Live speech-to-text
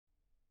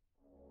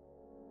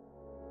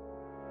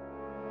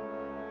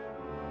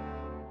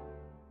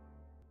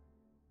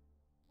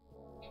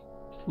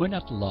When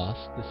at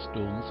last the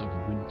storms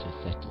of winter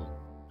settle,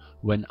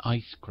 when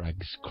ice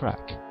crags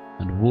crack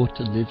and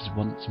water lives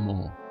once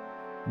more,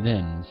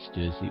 then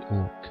stirs the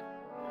orc.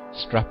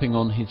 Strapping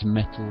on his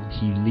metal,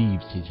 he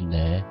leaves his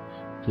lair,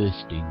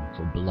 thirsting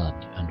for blood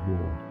and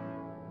war.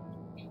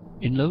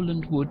 In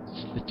lowland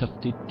woods the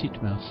tufted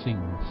titmouse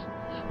sings,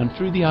 and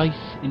through the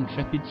ice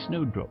intrepid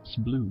snowdrops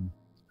bloom,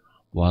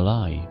 while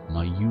I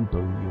my yew-bow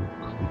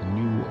yoke with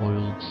new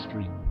oiled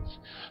strings,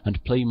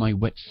 and play my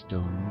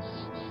whetstone's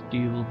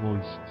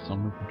steel-voiced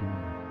song of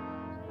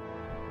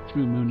doom.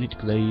 Through moonlit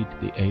glade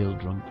the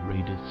ale-drunk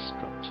raiders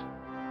strut.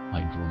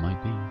 I draw my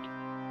bead,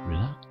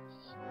 relax,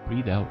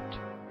 breathe out,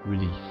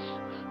 release,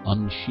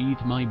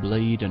 unsheathe my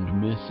blade,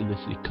 and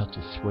mercilessly cut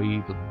a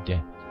swathe of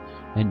death,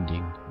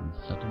 ending in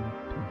sudden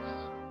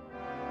peace.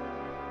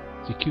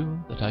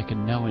 Secure that I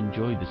can now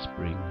enjoy the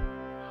spring,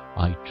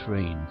 I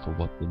train for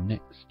what the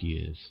next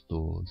year's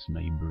thaws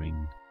may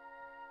bring.